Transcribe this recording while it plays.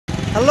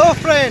Hello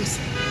friends,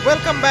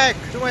 welcome back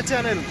to my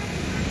channel.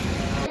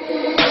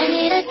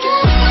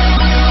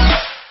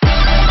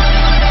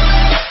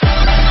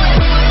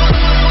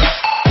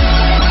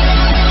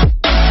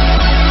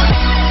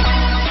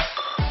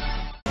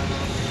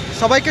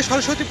 সবাইকে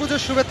সরস্বতী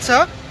পূজার শুভেচ্ছা।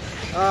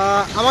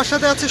 আমার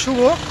সাথে আছে শুভ,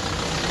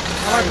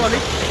 আমার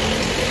কলিগ।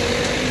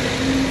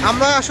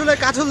 আমরা আসলে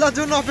কাজলদার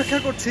জন্য অপেক্ষা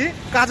করছি।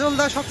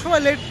 কাজলদা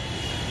সবসময় লেট,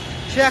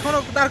 সে এখনো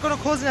তার কোনো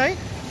খোঁজ নাই,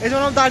 এই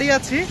জন্য দাঁড়িয়ে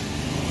আছি।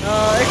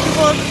 একটু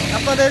পর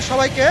আপনাদের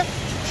সবাইকে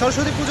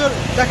সরস্বতী পুজোর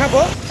দেখাবো।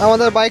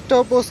 আমাদের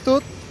বাইকটাও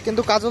প্রস্তুত,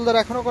 কিন্তু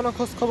কাজলদার এখনো কোনো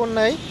খোঁজ খবর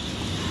নাই।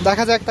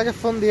 দেখা যাক তাকে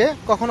ফোন দিয়ে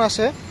কখন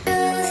আসে।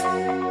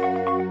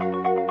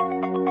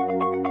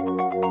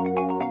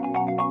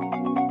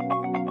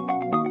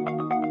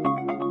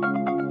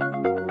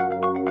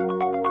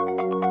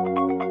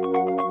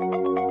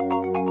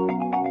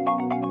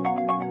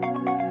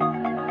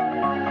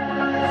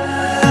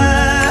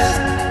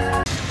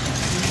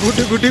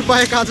 গুটি গুটি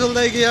পায়ে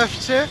কাজলদা এগিয়ে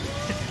আসছে।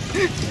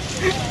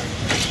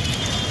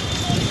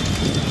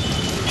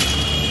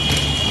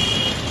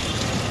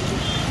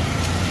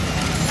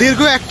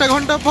 দীর্ঘ 1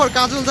 ঘন্টা পর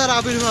কাজলদার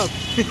আবির্ভাব।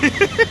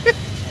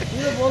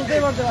 বলতে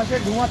পারতে না, সে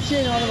ঘুমাচ্ছে।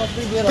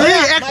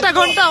 1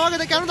 ঘন্টা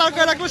আমাকে কেন দাঁড়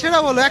করে রাখলো সেটা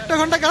বলো। 1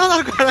 ঘন্টা কেন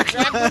দাঁড় করে রাখলো?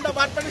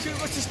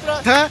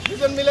 হ্যাঁ,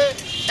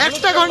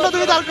 1 ঘন্টা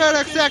তুমি দাঁড় করে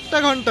রাখছো। 1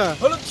 ঘন্টা,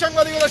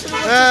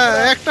 হ্যাঁ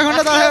 1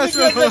 ঘন্টা দাঁড়িয়ে আছো।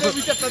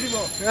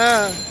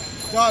 হ্যাঁ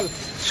চল।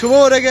 শুভ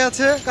রেগে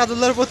আছে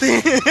কাজলদার প্রতি।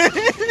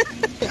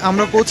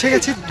 আমরা পৌঁছে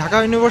গেছি ঢাকা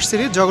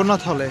ইউনিভার্সিটির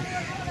জগন্নাথ হলে,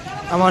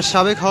 আমার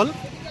সাবেক হল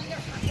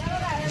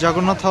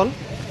জগন্নাথ হল।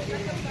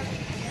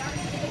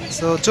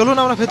 তো চলুন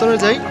আমরা ভেতরে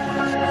যাই।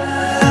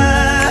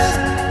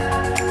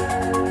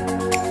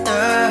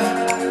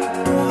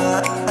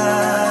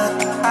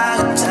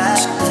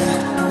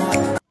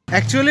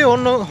 অ্যাকচুয়ালি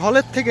অন্য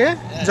হলের থেকে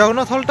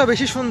জগন্নাথ হলটা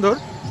বেশি সুন্দর,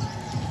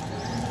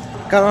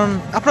 কারণ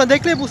আপনারা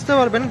দেখলেই বুঝতে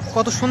পারবেন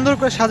কত সুন্দর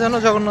করে সাজানো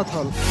জগন্নাথ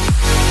হল।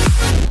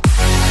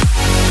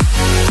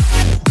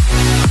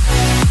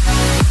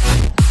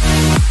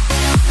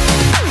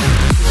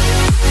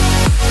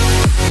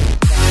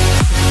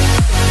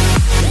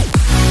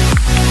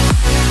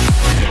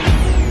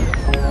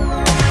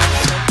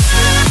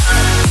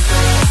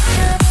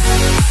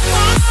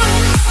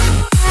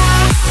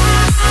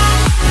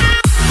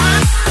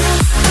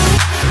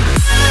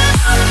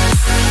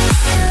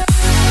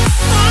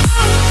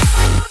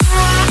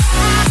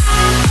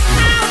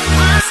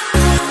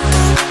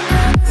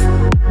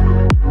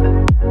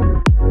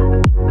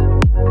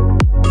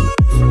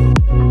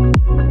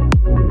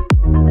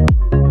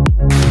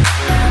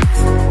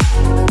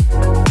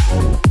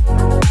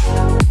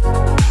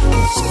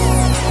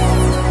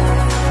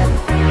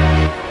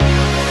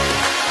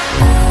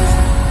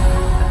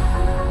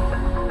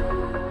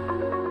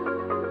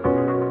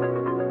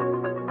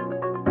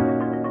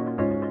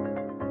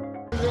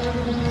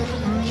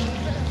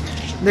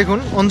 দেখুন,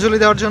 অঞ্জলি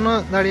দেওয়ার জন্য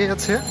দাঁড়িয়ে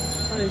আছে,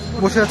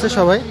 বসে আছে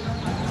সবাই।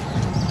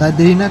 তাই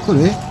দেরি না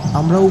করে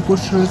আমরা উপর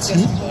সরেছি।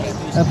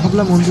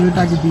 ভাবলাম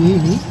অঞ্জলিটা আগে দিয়েই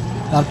নিই,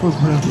 তারপর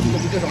ঘোরা ঘুরি।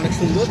 অনেক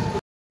সুন্দর।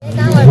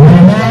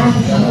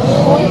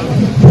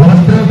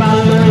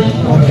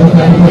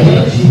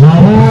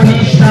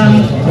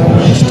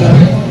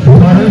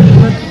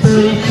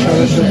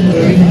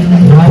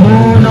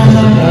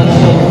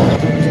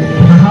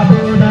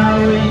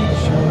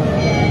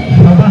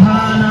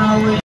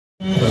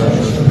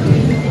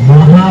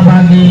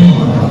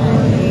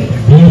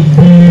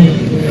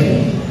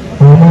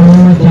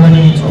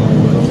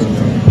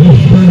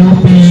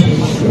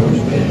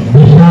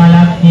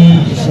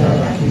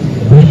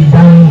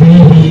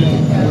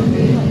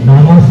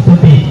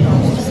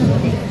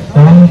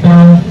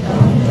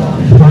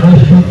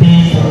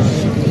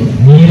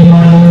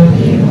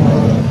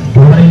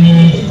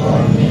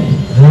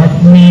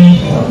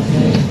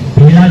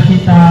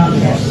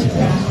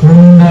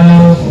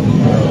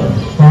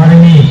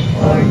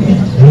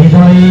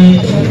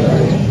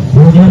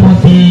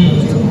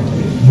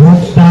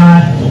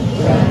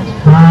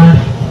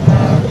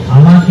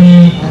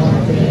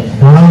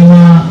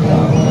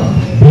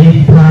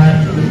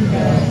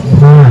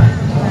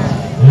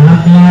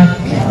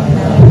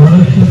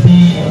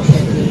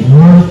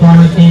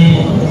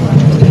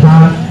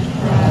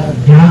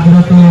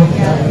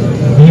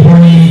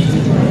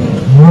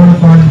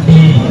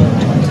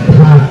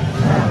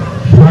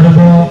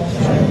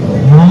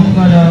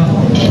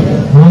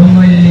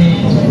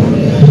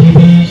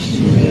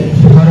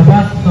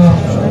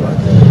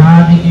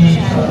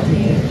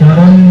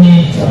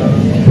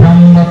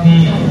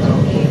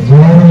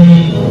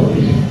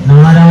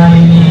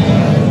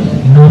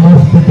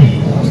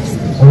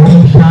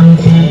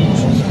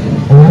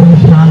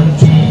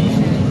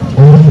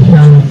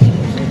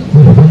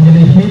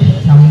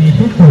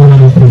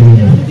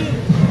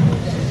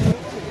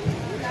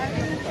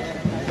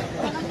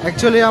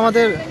 অ্যাকচুয়ালি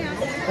আমাদের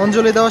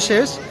অঞ্জলি দেওয়া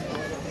শেষ,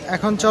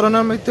 এখন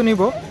চরণামৃত্যু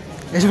নিব,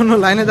 এজন্য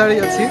লাইনে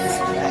দাঁড়িয়ে আছি।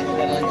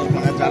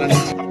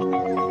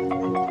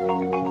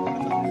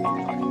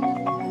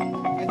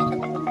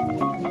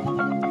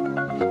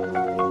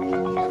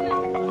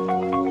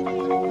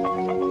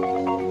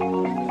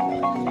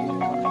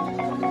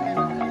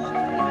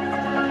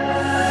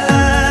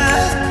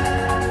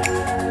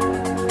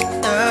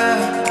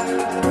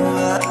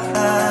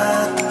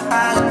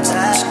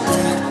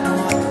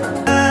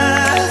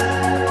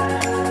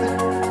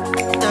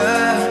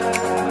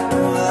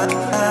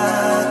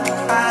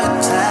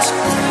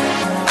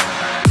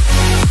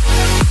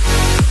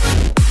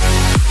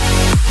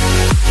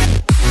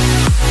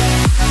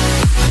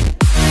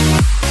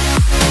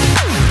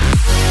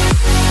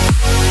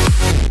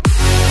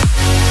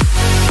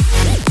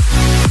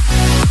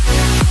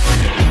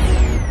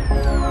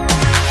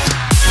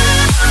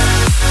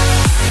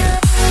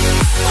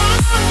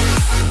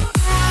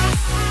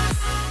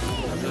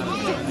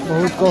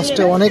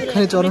 কষ্টে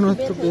অনেকখানি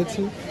চরণার্থ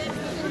পেয়েছি।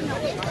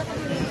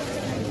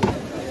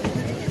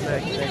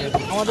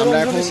 আমাদের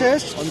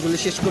অঞ্জলি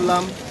শেষ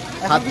করলাম,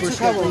 হাত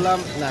পরিষ্কার করলাম।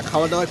 না,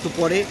 খাওয়া দাওয়া একটু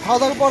পরে। খাওয়া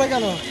দাওয়ার পরে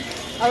কেন?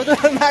 আমি তো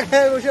না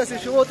খেয়ে বসে আছি,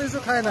 শুভ তো কিছু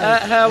খায় না।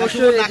 হ্যাঁ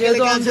অবশ্যই,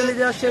 যেহেতু অঞ্জলি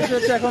দেওয়া শেষ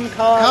হয়েছে এখন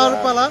খাওয়ার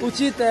পালা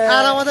উচিত।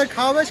 আর আমাদের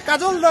খাওয়া বেশ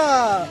কাজল দা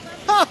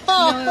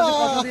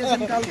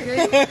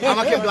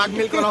আমাকে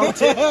ব্ল্যাকমেল করা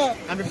হচ্ছে,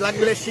 আমি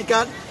ব্ল্যাকমেলের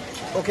শিকার।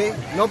 ওকে,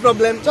 নো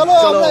প্রবলেম, চলো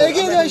আমরা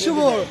এগিয়ে যাই। শুভ,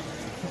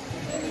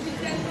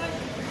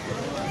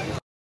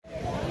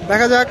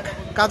 দেখা যাক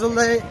কাজল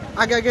দা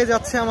আগে আগে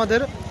যাচ্ছে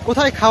আমাদের।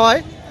 কোথায়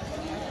খাওয়ায়,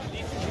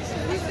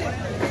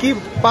 কি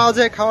পাওয়া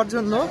যায় খাওয়ার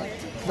জন্য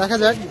দেখা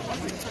যাক।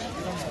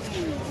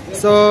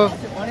 সো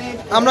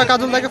আমরা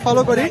কাজল দাকে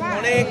ফলো করি,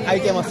 অনেক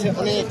আইটেম আছে,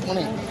 অনেক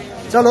অনেক।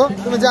 চলো,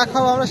 তুমি যা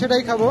খাও আমরা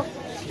সেটাই খাবো।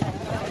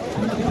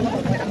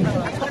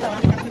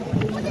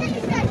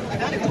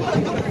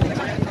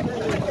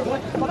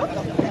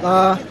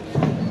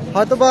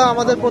 হয়তোবা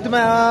আমাদের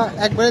প্রতিমা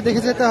একবারে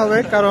দেখে যেতে হবে,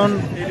 কারণ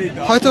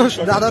হয়তো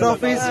দাদার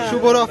অফিস,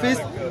 শুভর অফিস,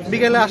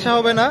 বিকেলে আসা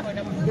হবে না।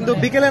 কিন্তু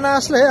বিকেলে না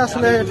আসলে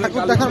আসলে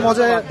ঠাকুর দেখার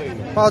মজা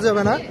পাওয়া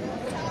যাবে না।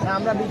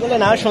 আমরা বিকেলে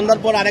না, সন্ধ্যার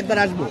পর আরেকবার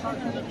আসবো।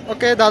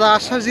 ওকে, দাদা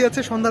আশ্বাস দিয়েছে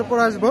সন্ধ্যার পর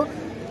আসবো,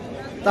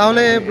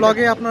 তাহলে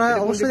ব্লগে আপনারা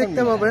অবশ্যই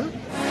দেখতে পাবেন।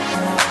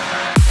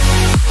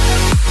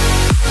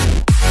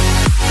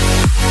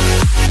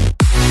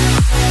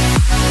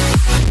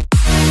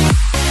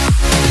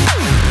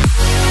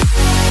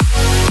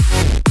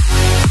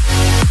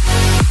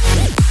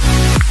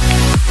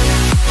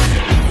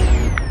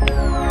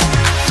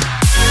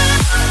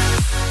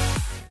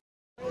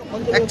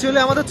 অ্যাকচুয়ালি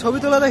আমাদের ছবি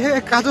তোলা দেখে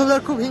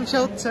কাজলদার খুব হিংসা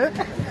হচ্ছে।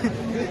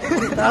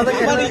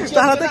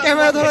 তারাতে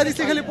ক্যামেরা ধরা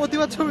দিচ্ছে খালি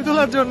প্রতিবার ছবি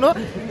তোলার জন্য,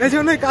 এই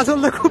জন্যই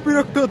কাজলদা খুব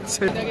বিরক্ত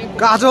হচ্ছে।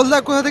 কাজলদা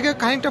কোথা থেকে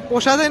খানিকটা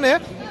প্রসাদ এনে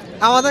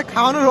আমাদের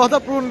খাওয়ানোর কথা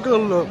পূরণ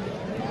করলো,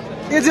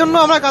 এই জন্য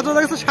আমরা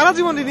কাজলদার কাছে সারা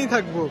জীবন ঋণী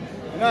থাকবো।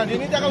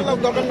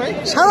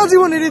 সারা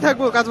জীবন ঋণী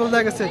থাকবো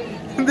কাজলদার কাছে।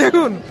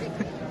 দেখুন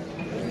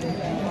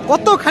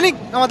কত খানিক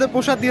আমাদের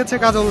প্রসাদ দিয়েছে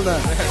কাজলদা।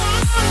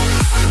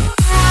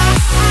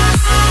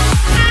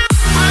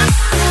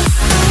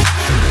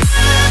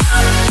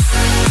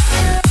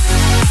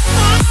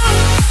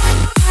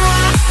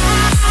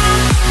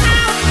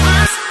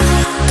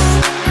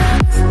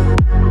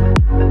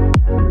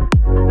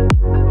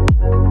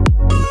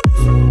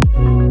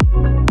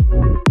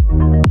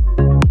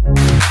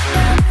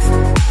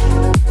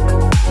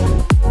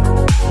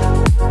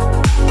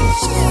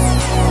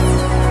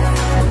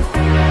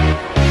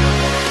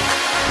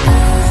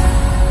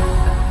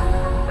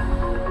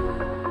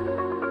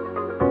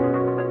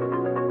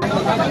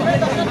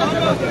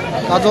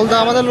 কাজলদা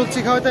আমাদের লুচি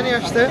খাওয়াতে নিয়ে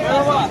আসছে,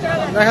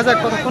 দেখা যাক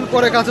কতক্ষণ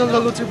পরে কাজলদা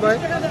লুচি পায়।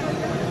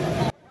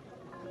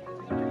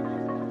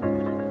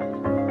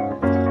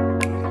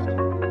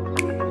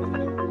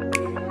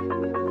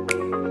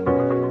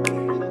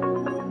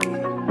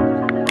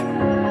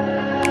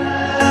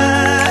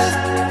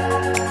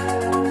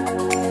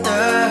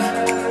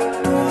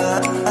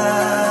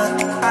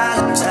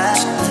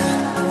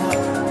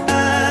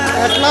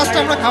 এট লাস্ট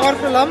আমরা খাবার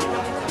পেলাম,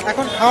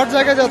 এখন খাওয়ার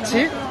জায়গায় যাচ্ছি।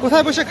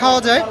 কোথায় বসে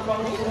খাওয়া যায়?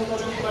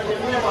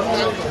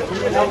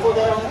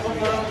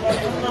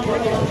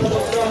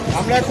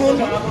 আমরা এখন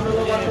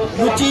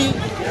লুচি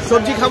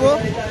সবজি খাবো।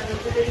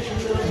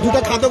 দুটো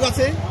খাদক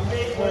আছে,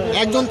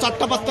 একজন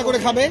 4টা-5টা করে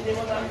খাবে।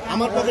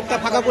 আমার পকেটটা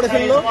ফাঁকা করে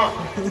ফেললো,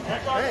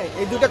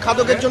 এই দুটো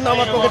খাদকের জন্য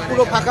আমার পকেট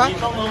পুরো ফাঁকা।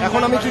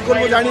 এখন আমি কি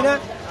করবো জানি না,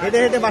 হেঁটে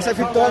হেঁটে বাসায়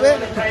ফিরতে হবে,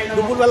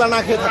 দুপুরবেলা না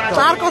খেয়ে থাকতে হবে।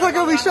 তার কথা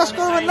কেউ বিশ্বাস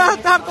করবেন না,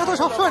 তার কথা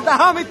সবসময়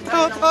ডাহা মিথ্যা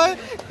হতে হয়।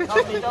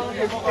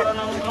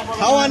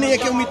 খাওয়া নিয়ে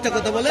কেউ মিথ্যা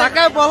কথা বলে।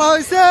 তাকে বলা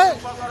হয়েছে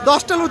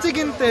 10টা লুচি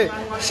কিনতে,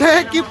 সে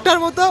কিপটার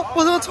মতো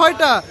প্রথমে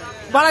 6টা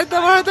বাড়াইতে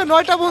বাড়াইতে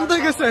 9টা বন্ধ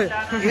হয়ে গেছে।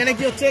 এখানে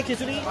কি হচ্ছে?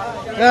 খিচুড়ি।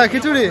 হ্যাঁ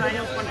খিচুড়ি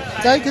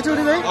চাই,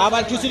 খিচুড়ি নেই,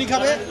 আবার খিচুড়ি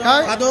খাবে।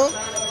 খাদক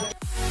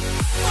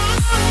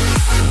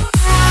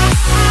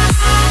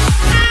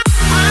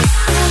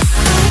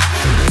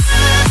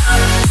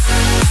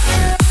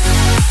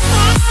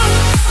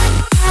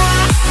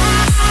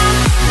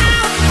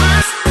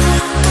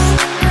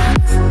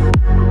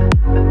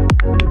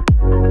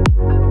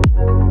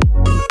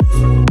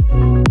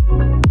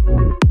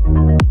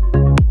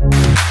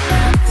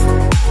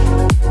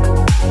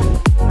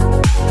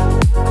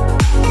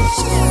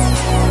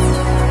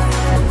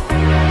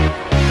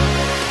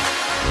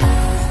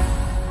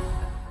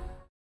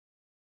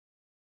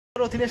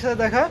রথিনের সাথে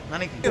দেখা,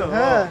 মানে কি?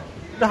 হ্যাঁ,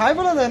 হাই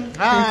বলে দেন।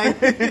 হাই।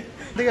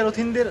 দেখে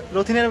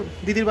রথিনের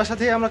দিদির বাসা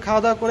থেকে আমরা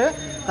খাওয়া দাওয়া করে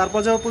তারপর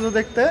যাবো পুজো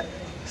দেখতে।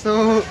 সো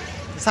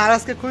স্যার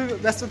আজকে খুবই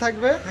ব্যস্ত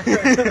থাকবে,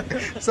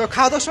 সো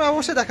খাওয়া দাওয়ার সময়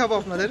অবশ্যই দেখাবো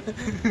আপনাদের।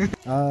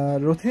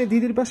 রথিনের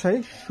দিদির বাসায়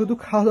শুধু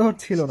খাওয়া দাওয়ার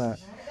ছিল না,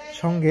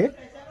 সঙ্গে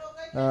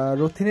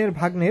রথিনের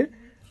ভাগ্নের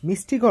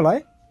মিষ্টি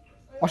গলায়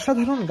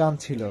অসাধারণ গান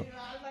ছিল।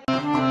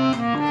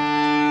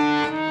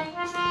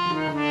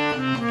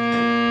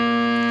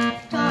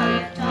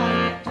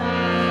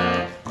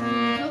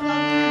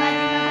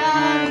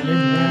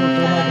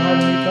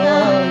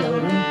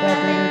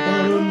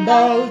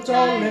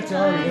 চলে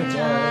চলে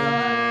চল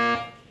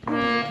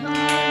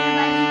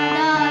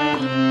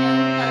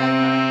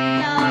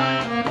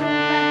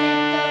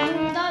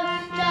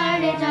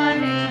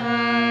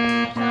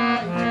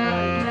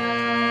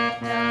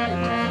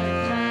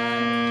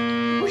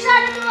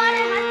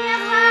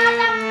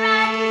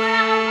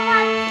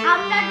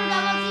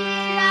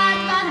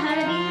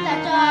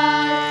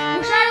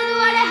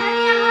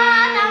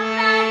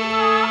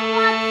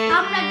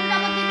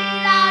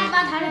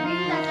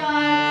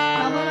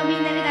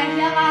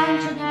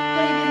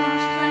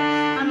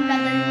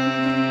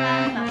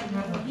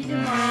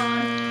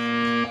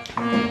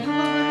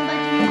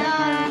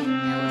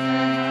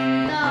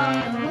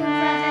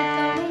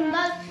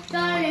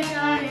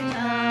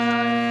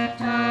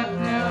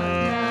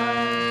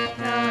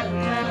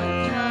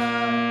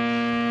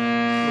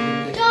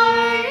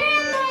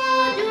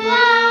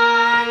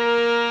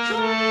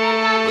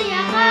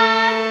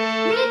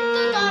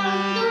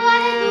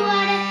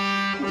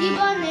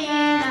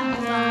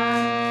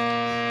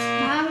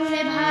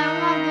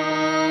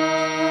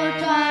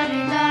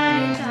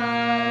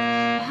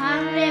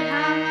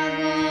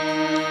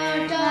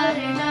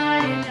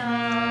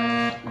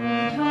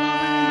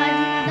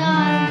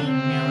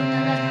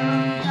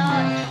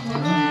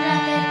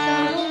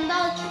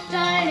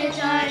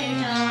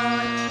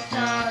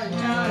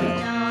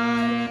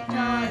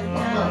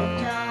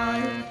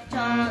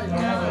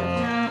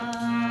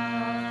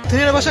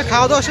দিনের বাসায়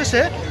খাওয়া দাওয়া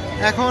শেষে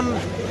এখন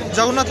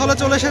জগন্নাথ হলে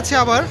চলে এসেছি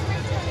আবার।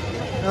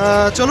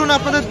 চলুন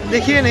আপনাদের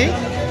দেখিয়ে নেই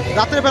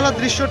রাতের বেলার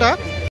দৃশ্যটা।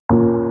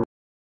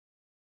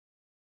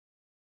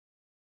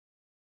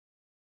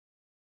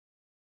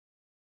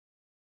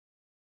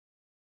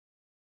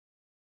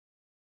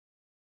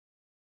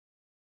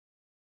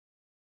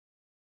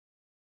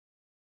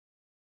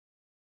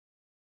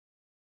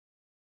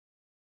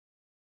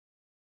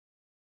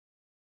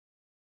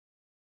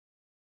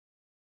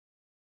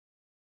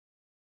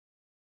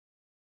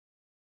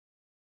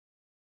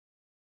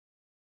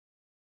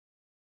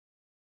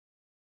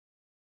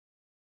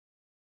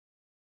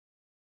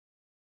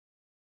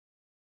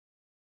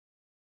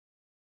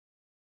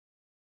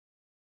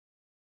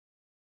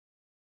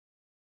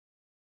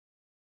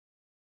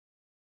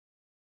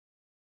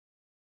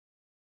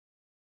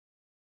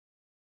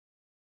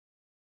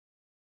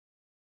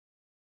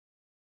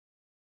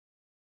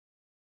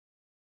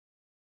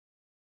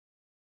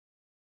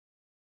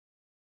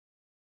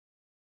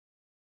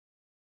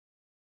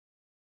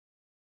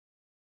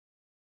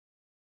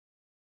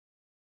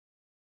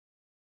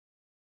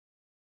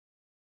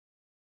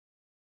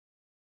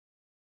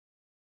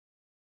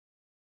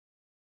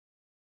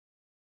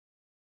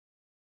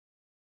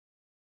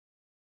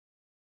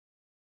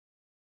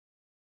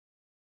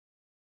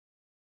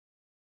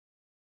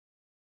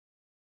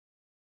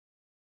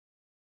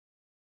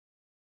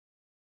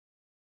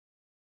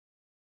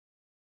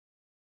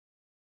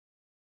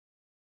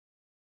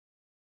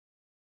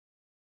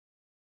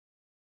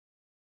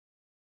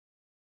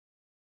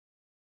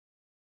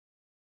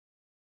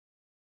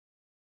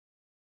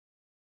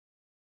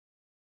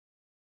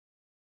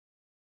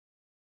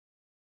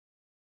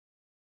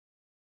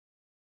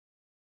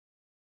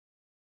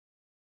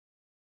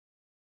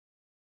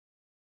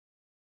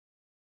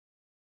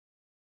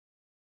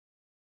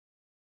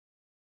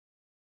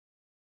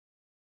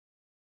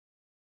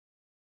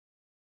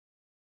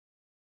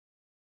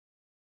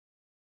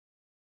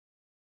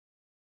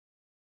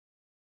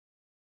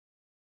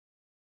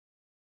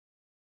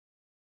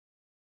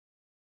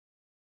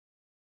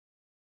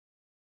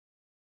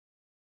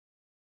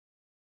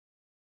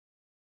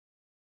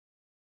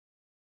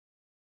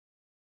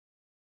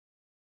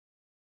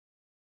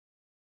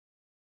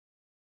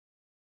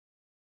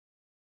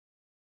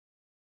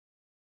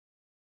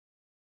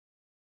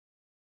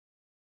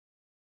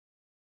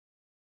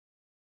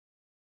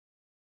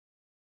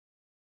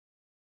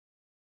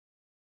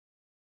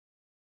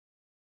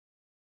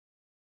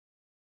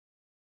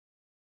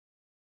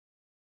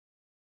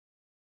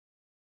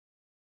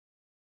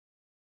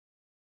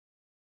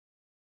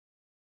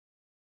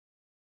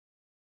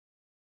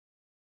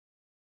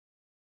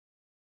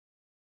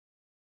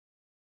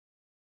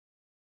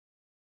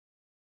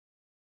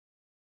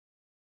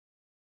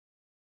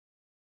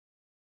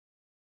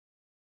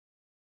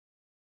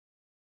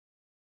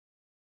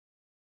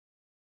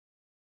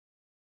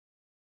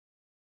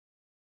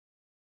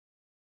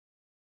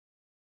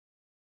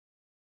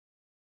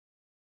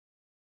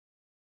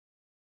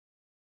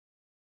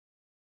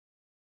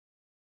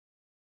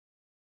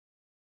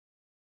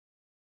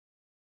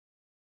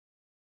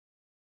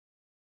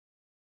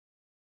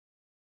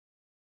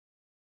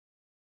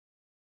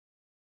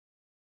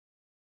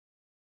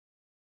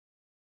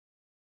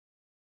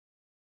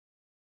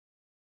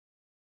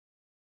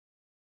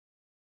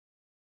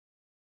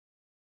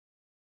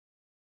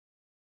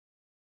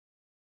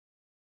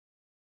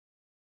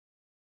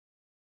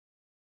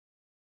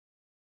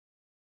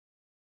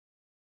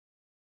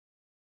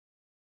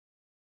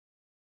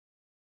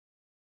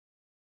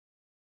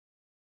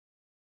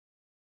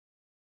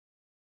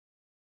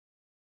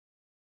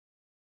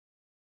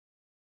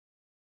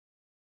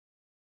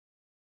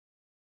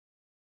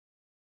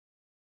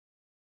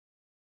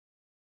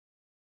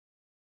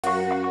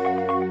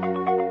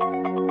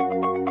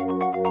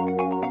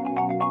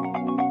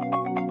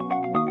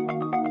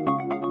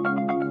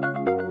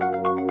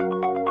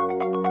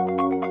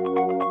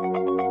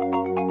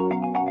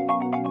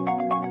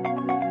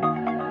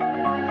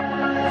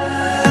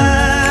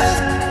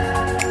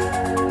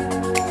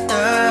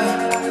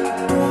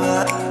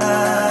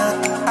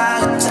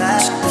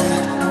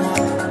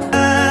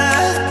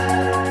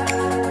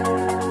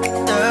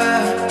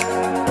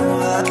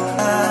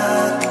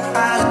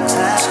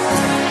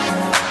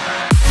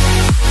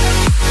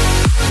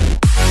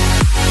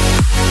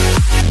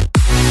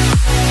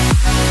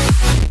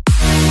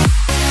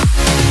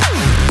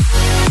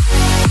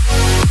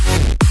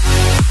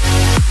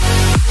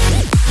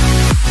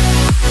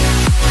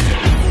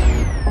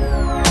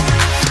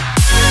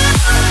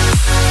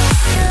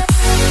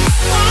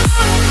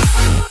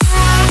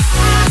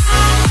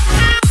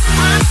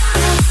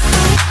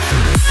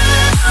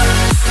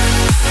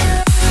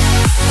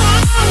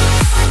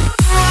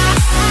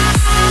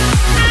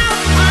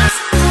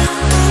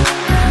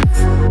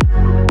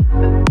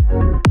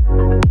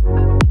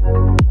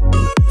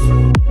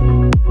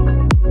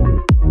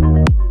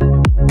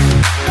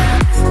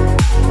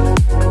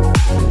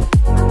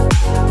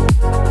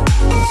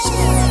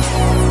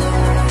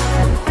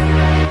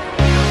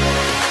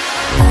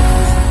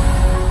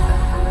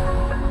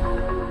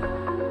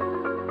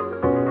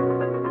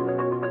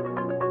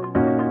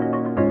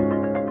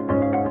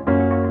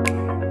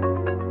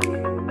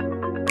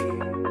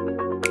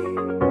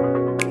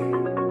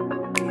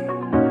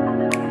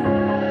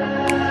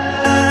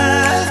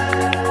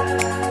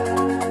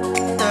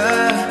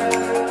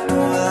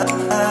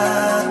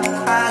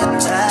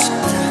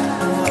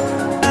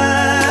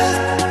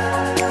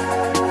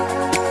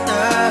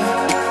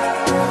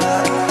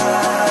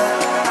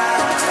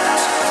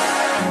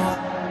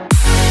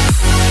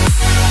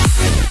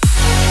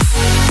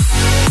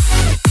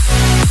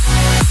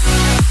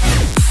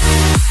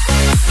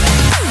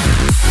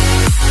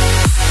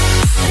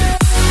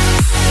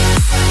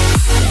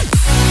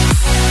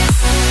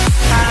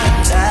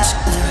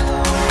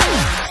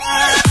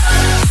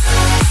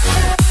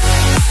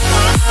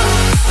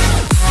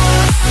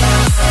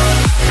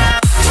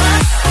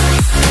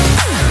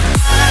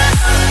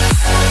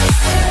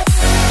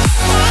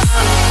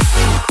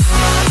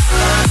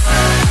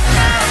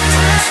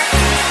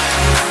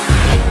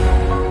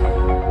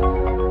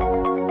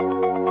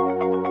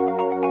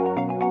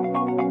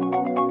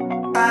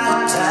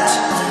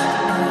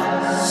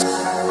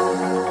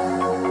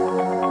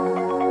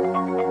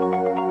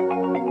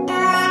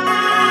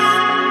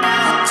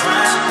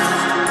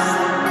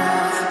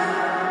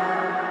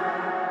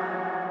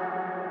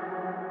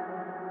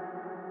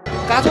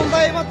 কাজল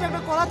ভাই এইমাত্র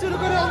একটা কলা চুরি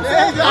করে আনছে।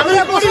 আমি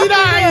চুরি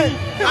নাই,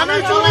 আমি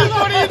চুরি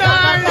করি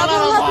নাই,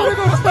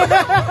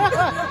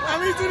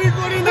 আমি চুরি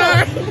করি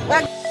নাই।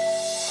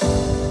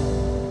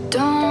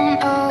 Don't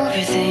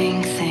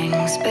overthink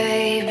things,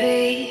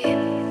 baby,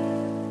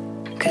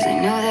 'cause I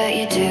know that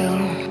you do.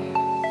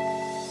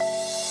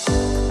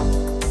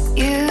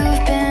 You've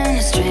been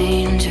a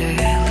stranger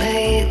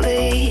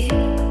lately,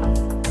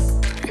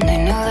 and I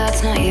know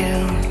that's not you.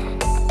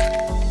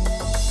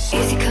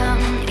 Easy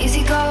come,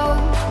 easy go,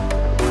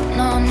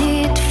 no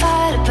need to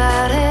fight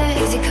about it.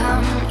 Easy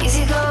come,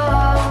 easy go,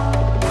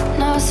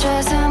 no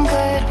stress, I'm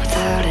good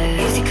without it.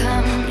 Easy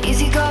come,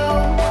 easy go,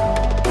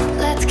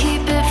 let's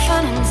keep it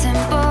fun and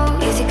simple.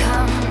 Easy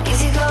come,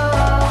 easy go.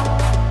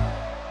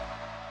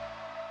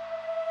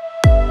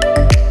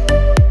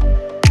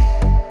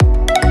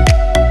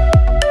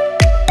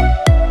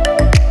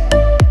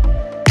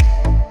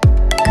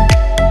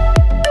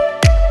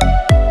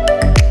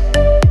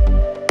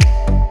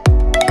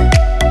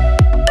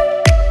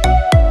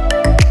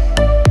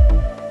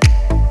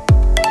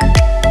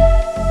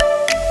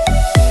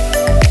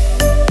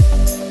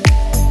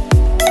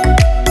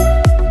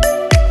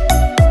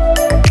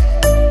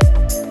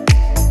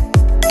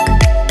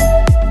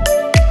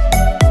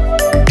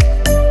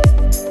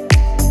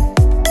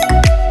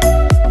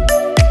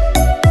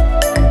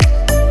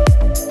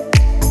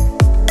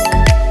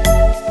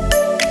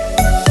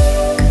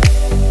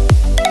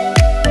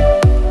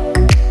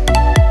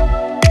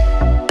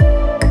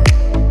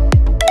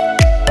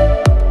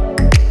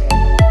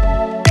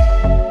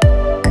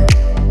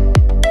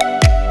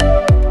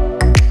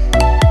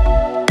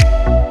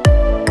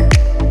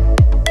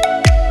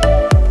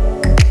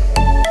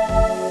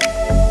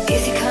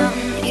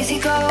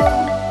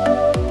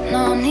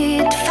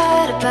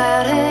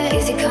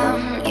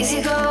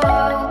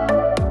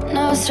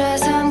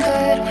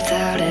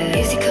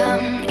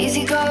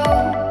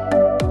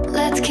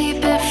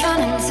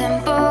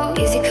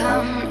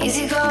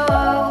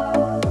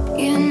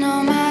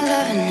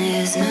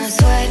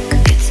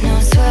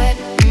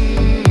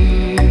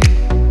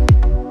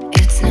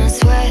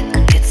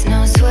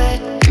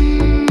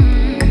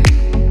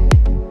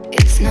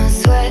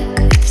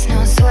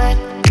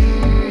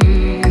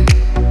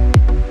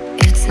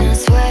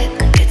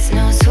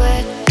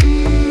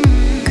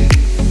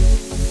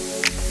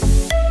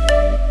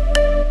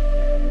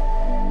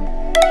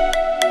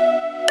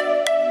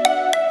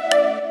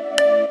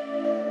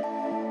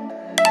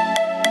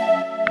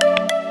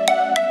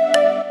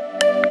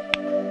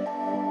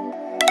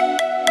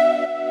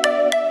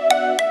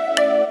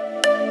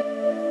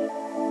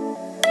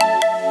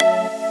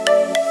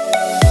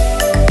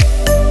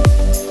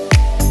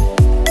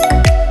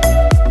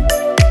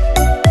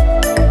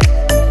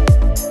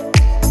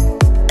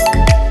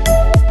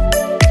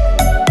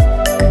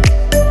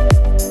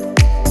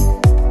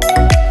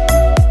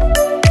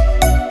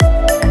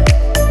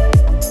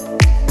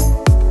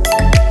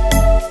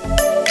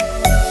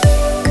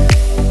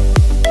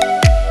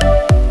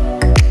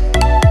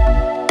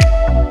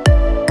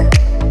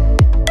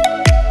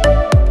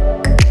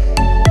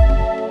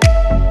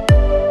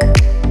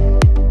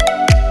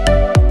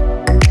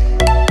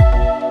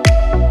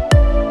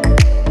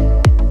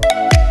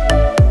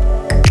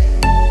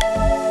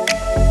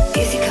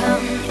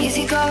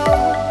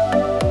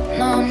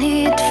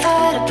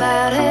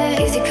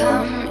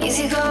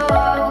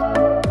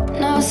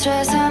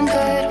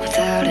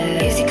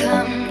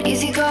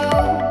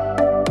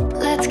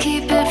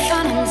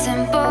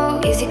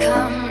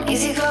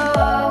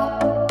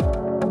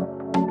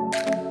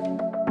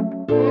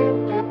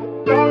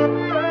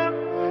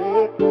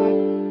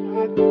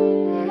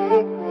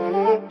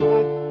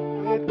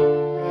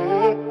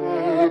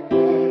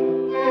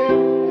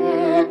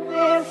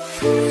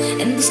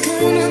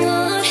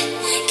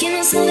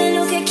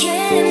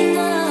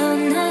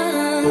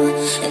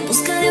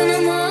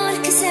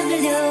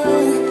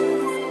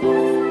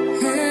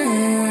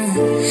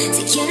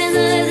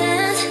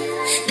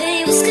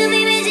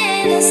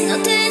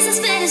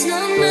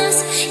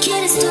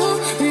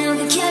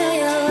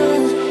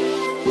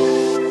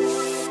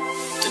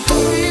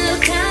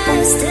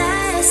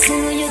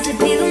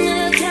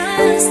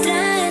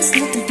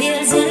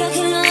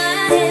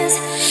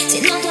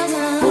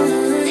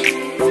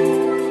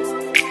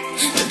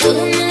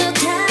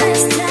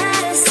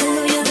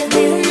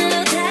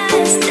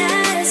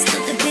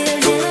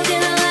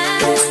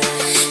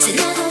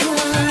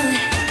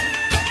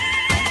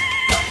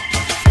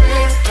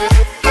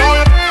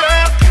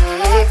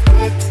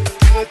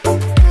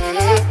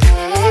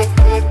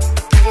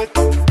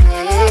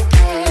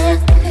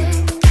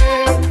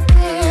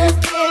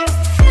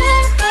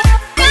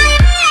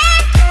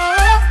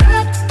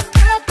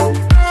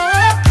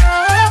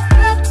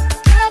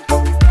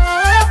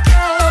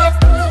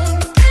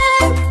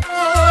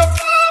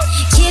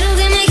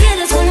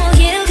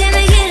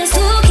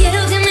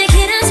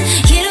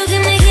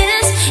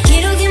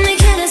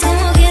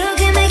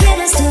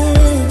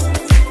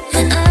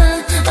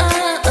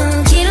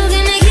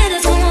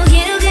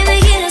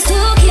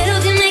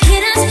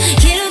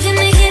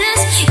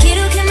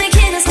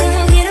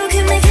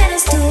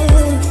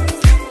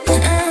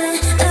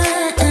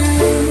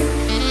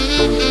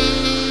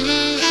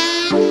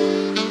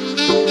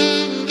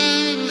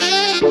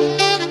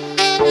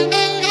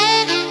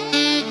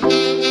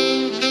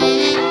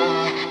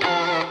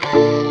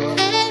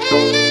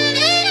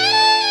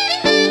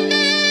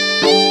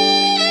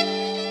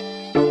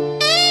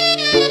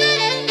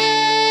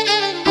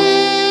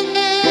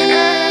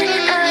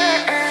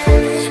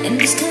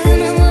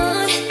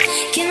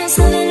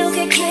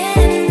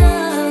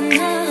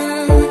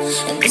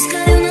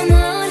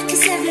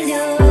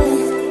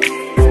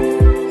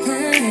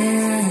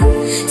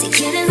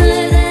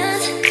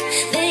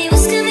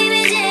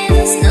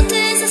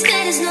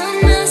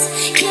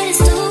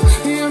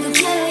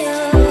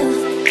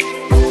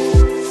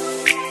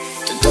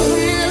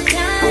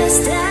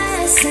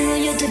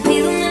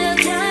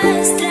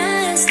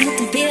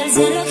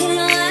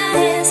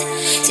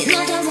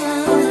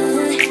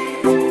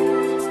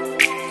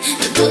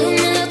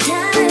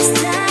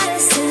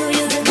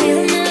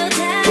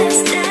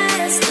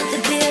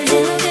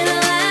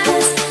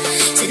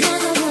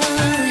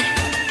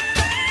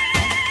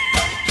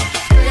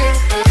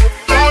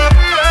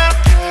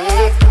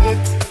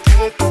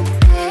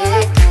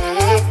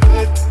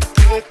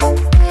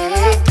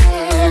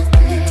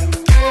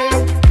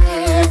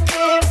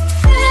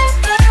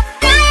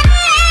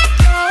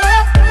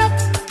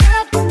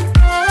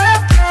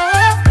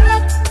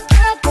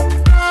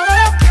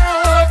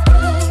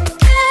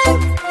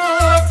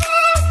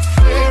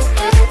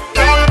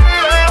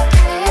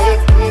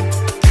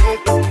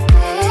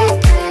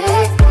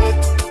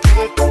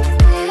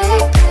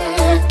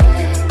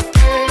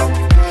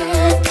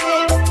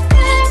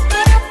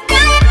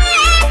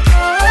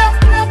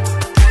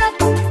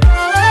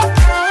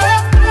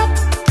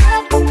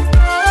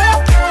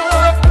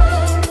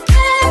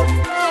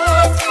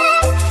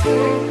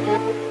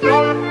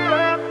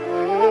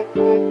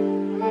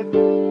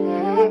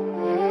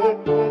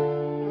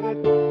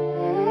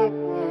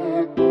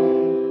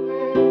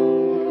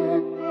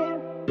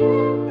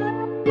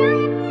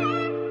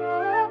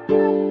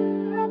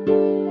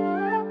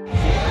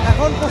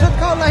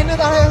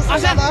 দাঁড়ায়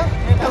আছে দাদা।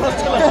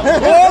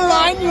 ও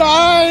line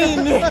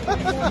line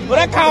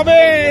ওরা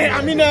খাবে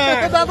আমি না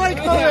দাদাই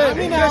খাবে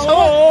আমি না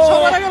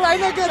সবার আগে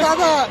লাইনে কে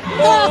দাদা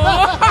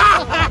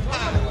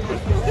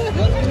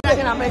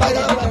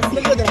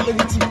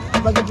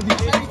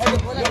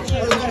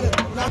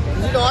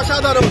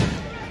অসাধারণ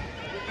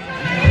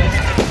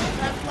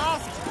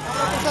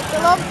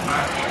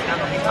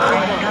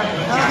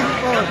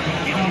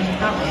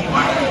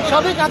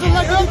সবই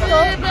কাজুল্লাহ দিত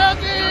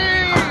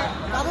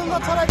কাজুল্লাহ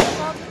ছাড়া কেউ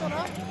পাওয়া যেত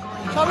না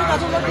সবই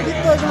কাজুল্লাহ দিত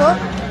এগুলো।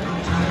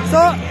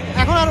 তো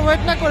এখন আর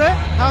ওয়েট না করে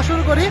খাওয়া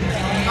শুরু করি,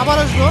 আবার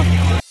আসবো।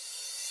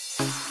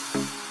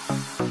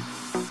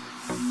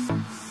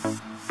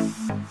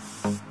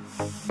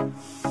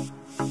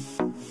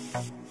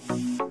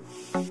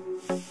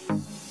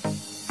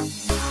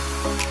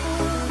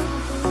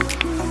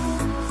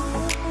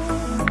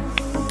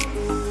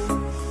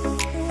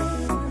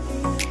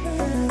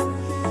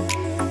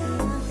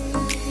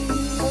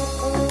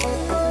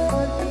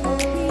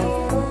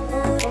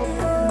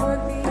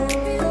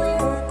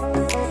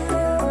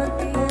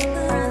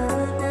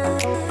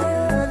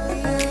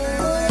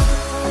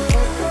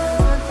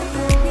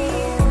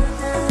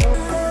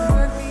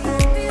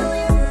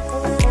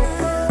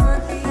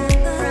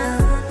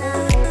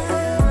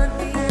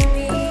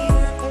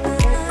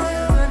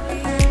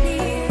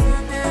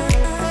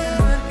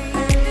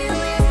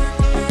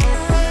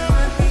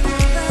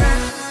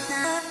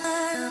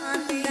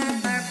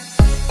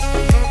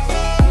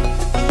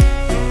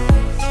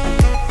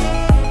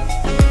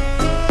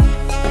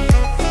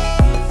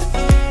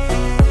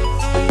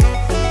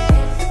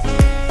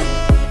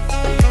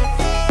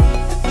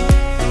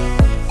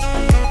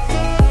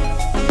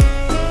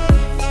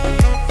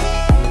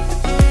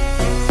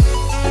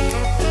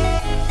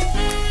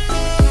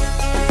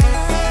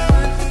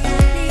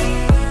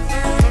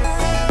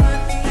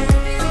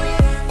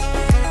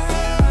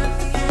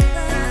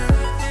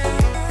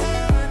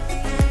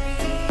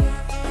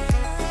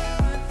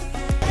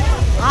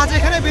 আজ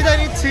এখানে বিদায়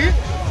নিচ্ছি।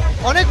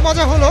 অনেক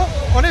মজা হলো,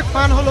 অনেক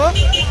ফান হলো।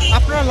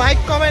 আপনারা লাইক,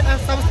 কমেন্ট আর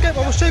সাবস্ক্রাইব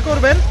অবশ্যই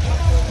করবেন।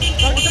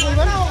 আর কিছু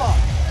বলবেন?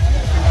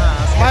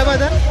 বাই বাই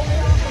দেন।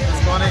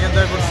 অনেক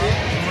এনজয় করছি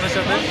তোমাদের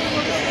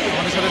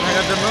সাথে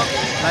থাকার জন্য।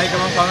 লাইক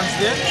এবং কমেন্টস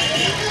দিয়ে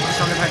আমার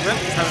সঙ্গে থাকবেন,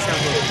 সাবস্ক্রাইব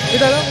করবেন।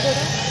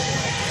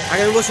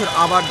 আগামী বছর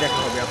আবার দেখা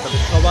হবে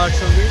আপনাদের সবার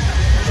সঙ্গে।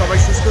 সবাই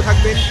সুস্থ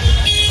থাকবেন,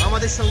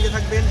 আমাদের সঙ্গে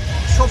থাকবেন,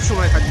 সব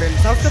সময় থাকবেন,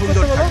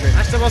 সুন্দর থাকবেন।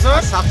 আসছে বছর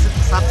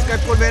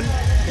সাবস্ক্রাইব করবেন।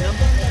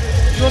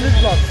 সুরঞ্জিত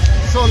ব্লগ,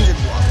 সুরঞ্জিত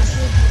ব্লগ,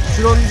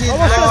 সুরঞ্জিত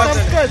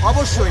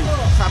অবশ্যই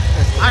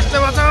সাবস্ক্রাইব। আসছে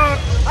বছর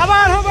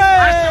আবার হবে,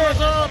 আসছে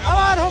বছর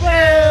আবার হবে।